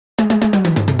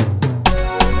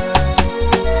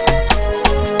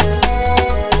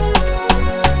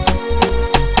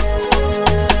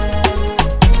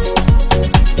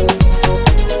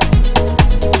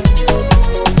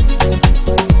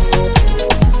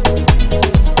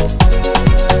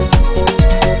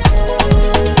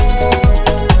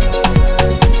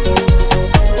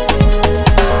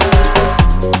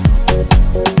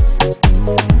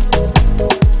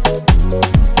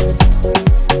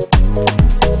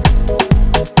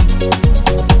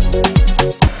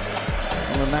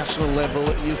international level,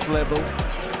 at youth level.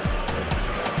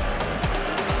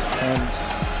 And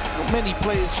many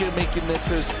players here making their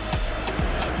first.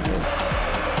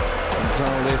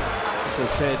 Gonzalez, as I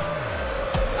said,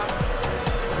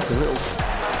 the little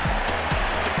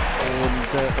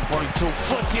and a vital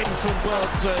foot in from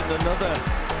Bartra and another.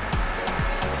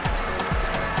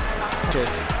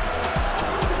 Jeff.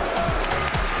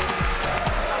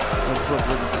 No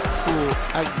problems for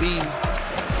Agbe.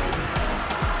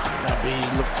 Agbe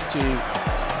looks to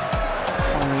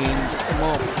find a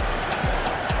mob.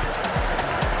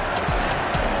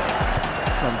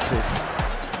 Francis.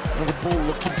 Another ball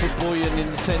looking for Boyan in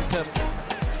the centre.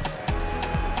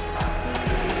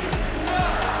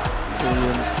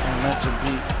 Boyan, I imagine,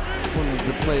 be one of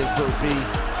the players that will be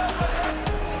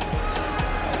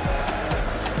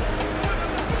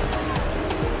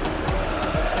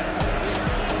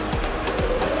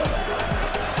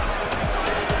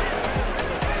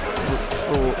look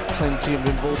for plenty of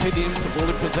involved. Hideous, the ball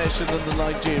in possession of the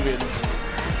Nigerians.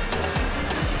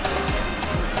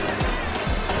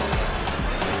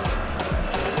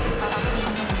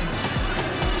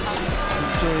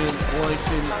 Life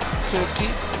in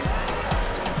Turkey.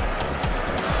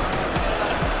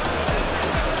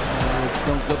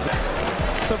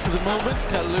 So for the moment,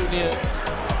 Catalonia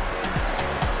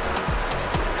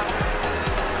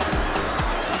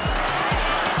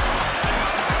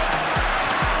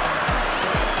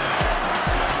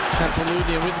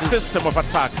with the system of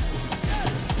attack.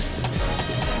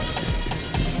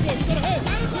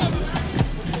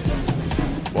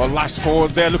 Well, last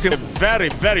forward there, looking at a very,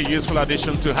 very useful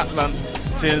addition to Heartland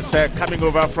since coming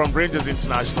over from Rangers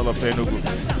International of Enugu.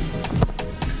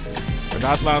 With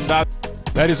Heartland,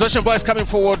 there is Ocean Boys coming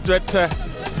forward, but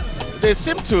they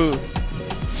seem to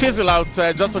fizzle out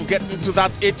just on getting to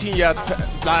that 18-yard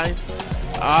line.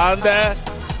 And,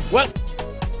 well...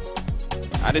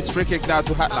 And it's free kick now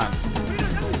to Heartland.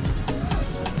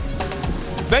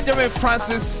 Benjamin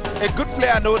Francis, a good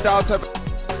player, no doubt.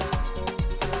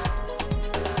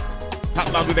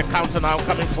 Heartland with the counter now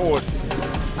coming forward.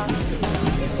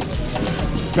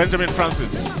 Benjamin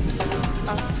Francis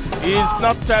is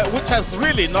not, which has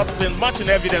really not been much in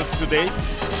evidence today.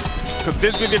 Could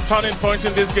this be the turning point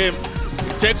in this game?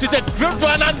 It takes it a grip to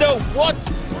Anando. What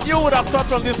you would have thought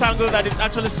from this angle that it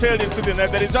actually sailed into the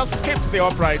net, that it just skipped the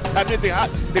upright, I mean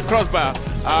the crossbar,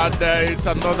 and it's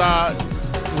another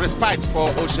respite for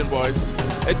Ocean Boys.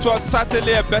 It was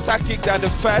certainly a better kick than the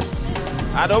first,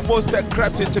 and almost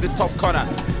crept into the top corner.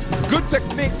 Good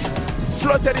technique,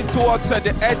 floated it towards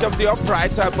the edge of the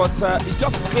upright, but it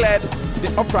just cleared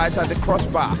the upright and the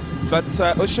crossbar. But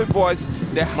Ocean Boys,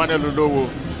 they Manuel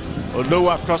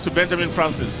Olowo across to Benjamin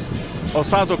Francis.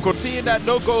 Osazo could seeing that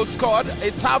no goal scored.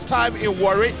 It's halftime in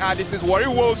Warri, and it is Warri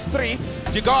Wolves 3.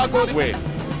 Jigawa goal away.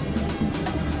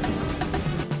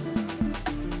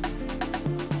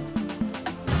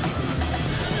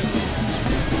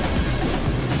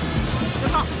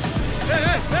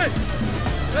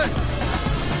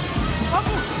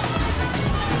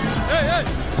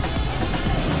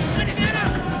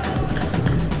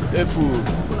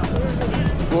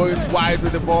 Efu going wide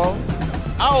with the ball.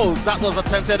 Oh, that was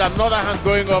attempted. Another hand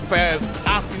going up,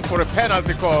 asking for a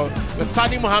penalty call. With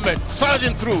Sani Mohammed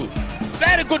surging through.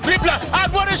 Very good dribbler.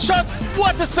 And what a shot.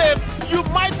 What a save. You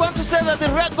might want to say that the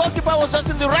goalkeeper was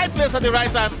just in the right place at the right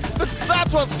time. But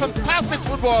that was fantastic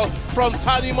football from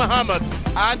Sani Mohammed.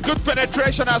 And good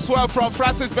penetration as well from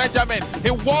Francis Benjamin.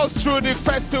 He waltzed through the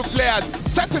first two players,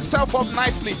 set himself up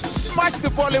nicely, smashed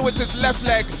the ball in with his left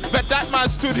leg, but that man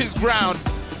stood his ground.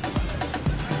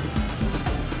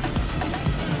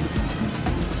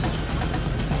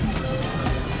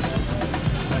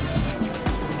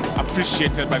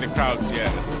 Appreciated by the crowds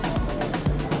here.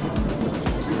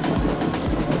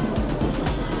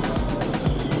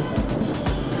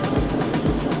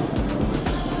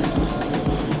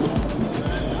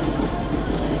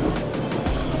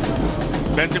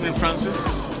 Benjamin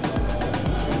Francis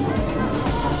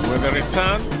with a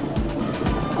return.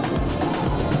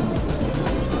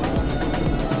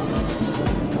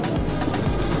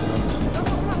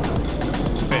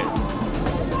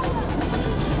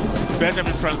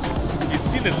 Benjamin Francis, he's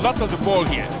seen a lot of the ball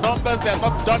here. Numbers, they're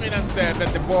not dominant there,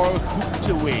 but the ball hooked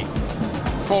away.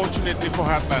 Fortunately for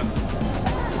Heartland.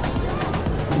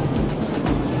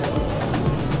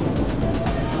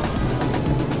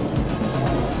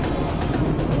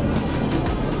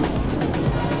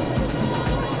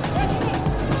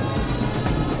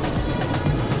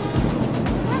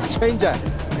 Stranger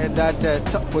in that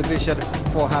top position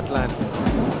for Heartland.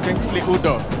 Kingsley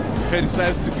Udo, he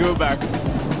decides to go back.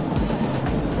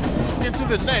 into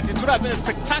the net. It would have been a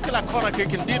spectacular corner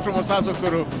kick indeed from Osazo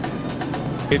Koro.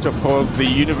 It's, of course, the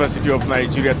University of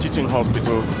Nigeria Teaching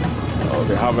Hospital.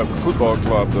 They have a football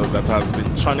club that has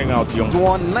been churning out young.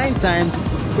 Won 9 times,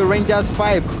 the Rangers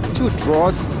 5, 2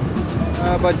 draws.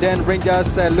 But then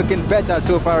Rangers looking better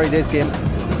so far in this game.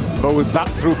 But with that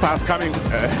through pass coming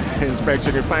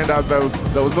inspection, you find out that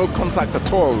there was no contact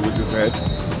at all with his head.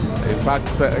 In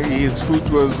fact, his foot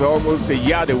was almost a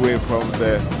yard away from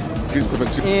the Christopher.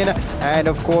 And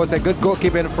of course, a good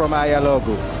goalkeeping from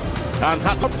Ayalogo. And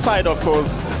outside, of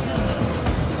course,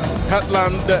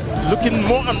 Heartland looking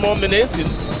more and more menacing.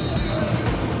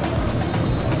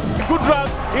 Good run.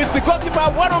 Is the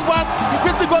goalkeeper one-on-one. He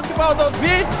beats the goalkeeper with a Z.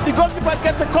 The goalkeeper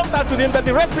gets a contact with him, but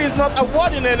the referee is not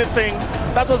awarding anything.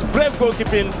 That was brave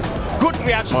goalkeeping. Good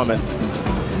reaction. Moment.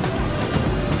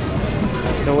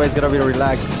 There's no way he's going to be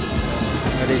relaxed.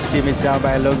 But his team is down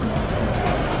by a long.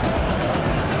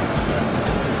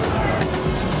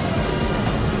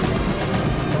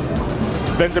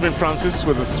 Benjamin Francis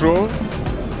with a throw.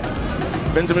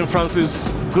 Benjamin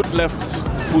Francis, good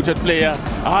left-footed player,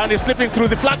 and he's slipping through.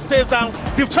 The flag stays down.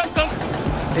 The shot comes.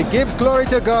 It gives glory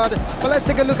to God. But let's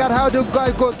take a look at how the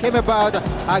goal came about.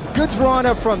 A good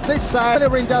run from this side. The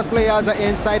Rangers players are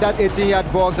inside that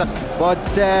 18-yard box, but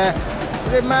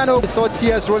the man saw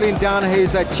tears rolling down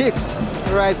his cheeks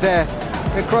right there.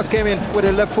 The cross came in with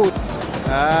the left foot.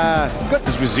 Good.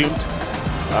 Is resumed,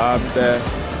 and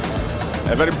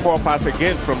a very poor pass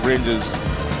again from Rangers.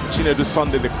 Chinedu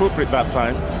Sunday, the culprit that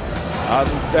time.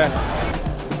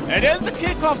 And it is the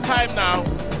kick-off time now.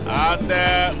 And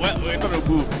well, we're going to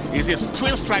go. Is his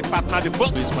twin strike partner, the ball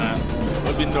this man,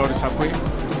 Obindo Risakwe.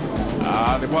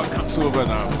 The ball comes over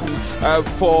now.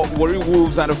 For Warri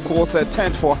Wolves, and of course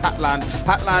 10th for Heartland.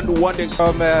 Heartland won the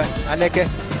from Aneke.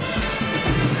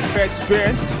 Very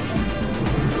experienced.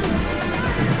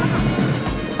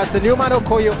 That's the new man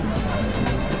Okoyo.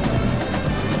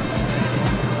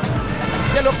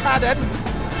 Yellow carded.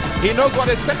 He knows what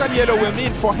a second yellow will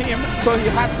mean for him, so he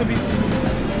has to be.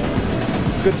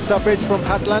 Good stoppage from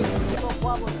Heartland.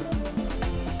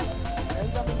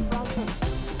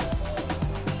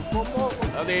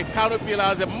 The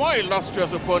Caterpillars, a more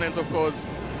illustrious opponent, of course,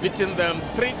 beating them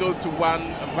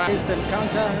 3-1. Instant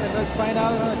counter in this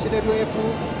final. Chinedu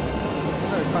Efu.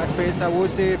 Very fast pace. I will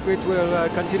say if it will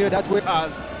continue that way.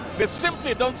 They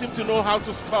simply don't seem to know how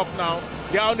to stop now.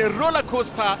 They are on a roller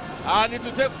coaster, and it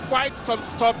will take quite some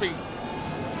stopping.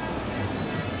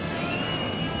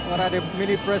 Well, at the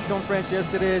mini press conference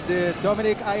yesterday, the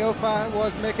Dominic Iofa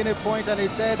was making a point, and he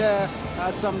said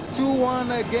some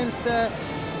 2-1 against.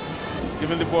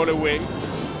 Giving the ball away.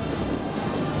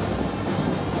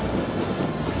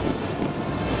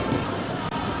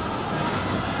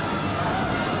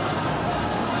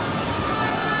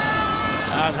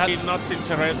 And he's not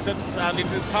interested, and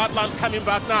it is Heartland coming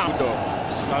back now.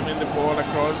 Slamming the ball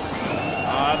across,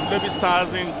 and Baby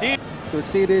Stars indeed. To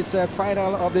see this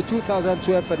final of the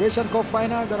 2012 Federation Cup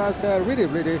final that has really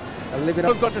living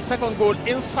up. He's got a second goal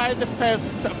inside the first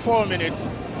 4 minutes,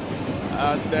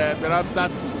 and perhaps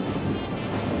that's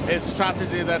a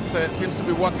strategy that seems to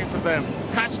be working for them.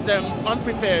 Catch them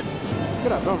unprepared.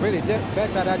 Could have done really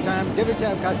better that time. David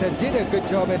Kase did a good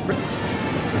job at.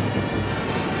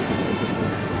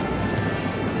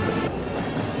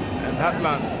 And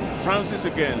Heartland, Francis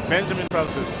again, Benjamin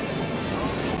Francis.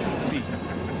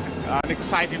 And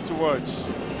exciting to watch.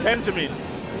 Benjamin.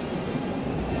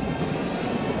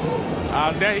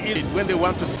 And there he is. When they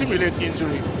want to simulate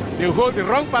injury, they hold the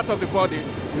wrong part of the body.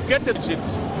 You get the shit.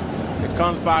 It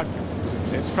comes back.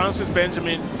 It's Francis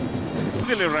Benjamin.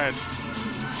 Easily read.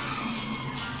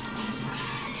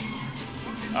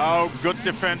 Oh, good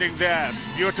defending there.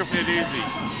 Beautifully easy.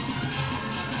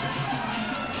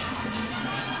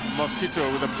 Mosquito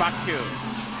with a back heel.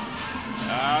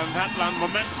 And Heartland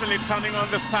momentarily turning on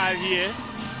the style here.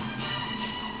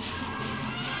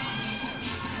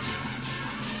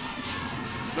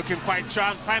 Looking quite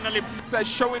sharp. Finally, It's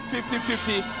showing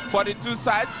 50-50 for the two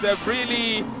sides. They've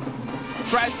really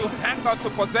tried to hang on to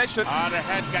possession. the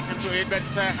head got into it, but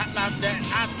Heartland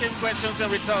asking questions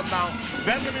in return now.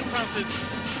 Benjamin Francis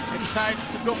decides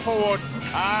to go forward,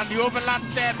 and the overlaps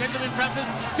there. Benjamin Francis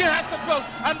still has control,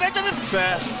 and Benjamin.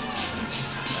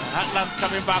 Heartland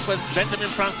coming backwards. Benjamin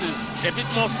Francis a bit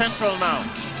more central now,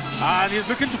 and he's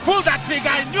looking to pull that trigger.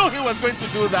 I knew he was going to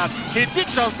do that. He did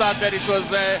just that, but it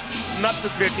was not to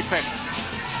great effect.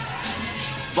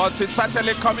 But he's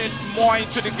certainly coming more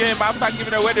into the game after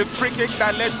giving away the free kick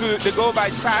that led to the goal by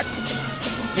Sharks.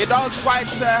 He does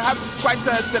have quite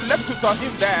a left foot on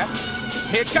him there.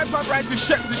 He kept on trying to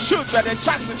shoot, but the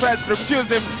Sharks defense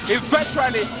refused him.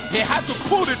 Eventually, he had to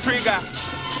pull the trigger.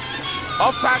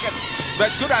 Off target,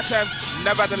 but good attempt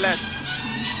nevertheless.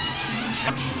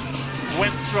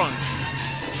 Went front.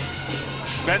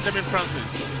 Benjamin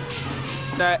Francis.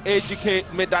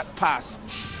 AGK made that pass.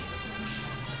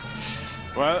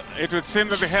 Well, it would seem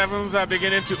that the heavens are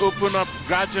beginning to open up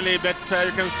gradually, but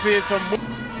you can see some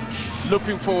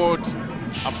looking forward,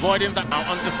 avoiding that. Now,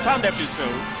 understandably so,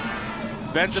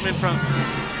 Benjamin Francis.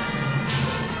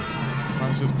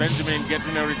 Francis Benjamin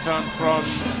getting a return from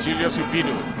Julius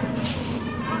Ubido.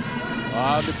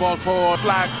 The ball forward.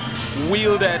 Flags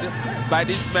wielded by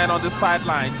these men on the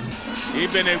sidelines.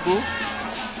 Ibn Egbu.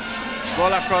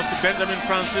 Ball across to Benjamin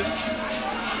Francis.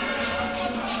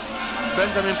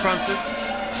 Benjamin Francis.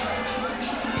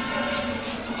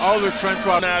 Always trying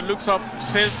to looks up,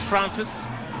 says Francis.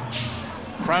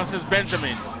 Francis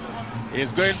Benjamin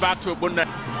is going back to Obunda.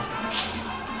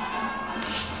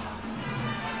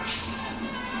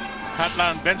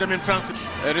 Hartland, Benjamin Francis.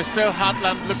 It is still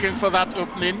Hartland looking for that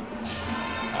opening.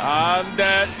 And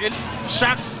it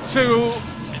shacks to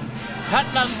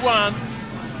Hartland 1.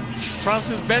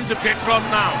 Francis Benjamin get from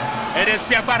now. It is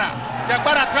Piagbara.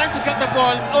 Piagbara trying to get the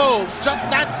ball. Oh, just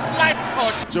that slight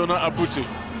touch. Jonah Abutu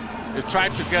is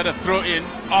trying to get a throw in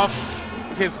off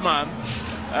his man.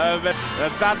 But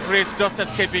that race just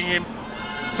escaping him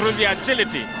through the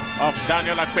agility of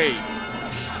Daniel Akpeyi.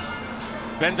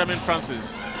 Benjamin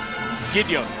Francis.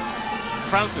 Gideon.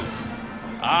 Francis.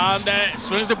 And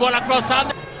swings the ball across.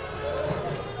 And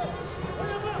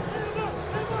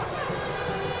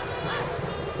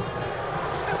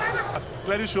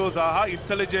clearly shows how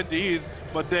intelligent he is,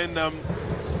 but then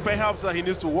perhaps he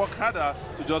needs to work harder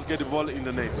to just get the ball in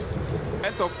the net.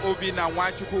 Of Obi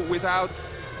Nwachukwu without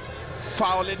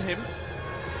fouling him.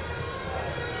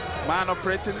 Man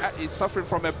operating is suffering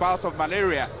from a bout of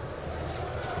malaria.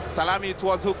 Salami it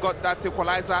was who got that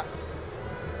equalizer,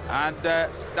 and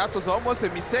that was almost a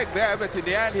mistake there, but in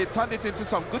the end he turned it into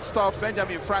some good stuff.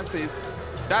 Benjamin Francis,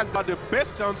 that's the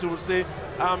best chance you would say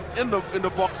in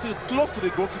the boxes, close to the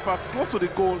goalkeeper, close to the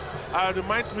goal.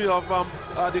 Reminds me of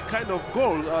the kind of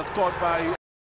goal scored by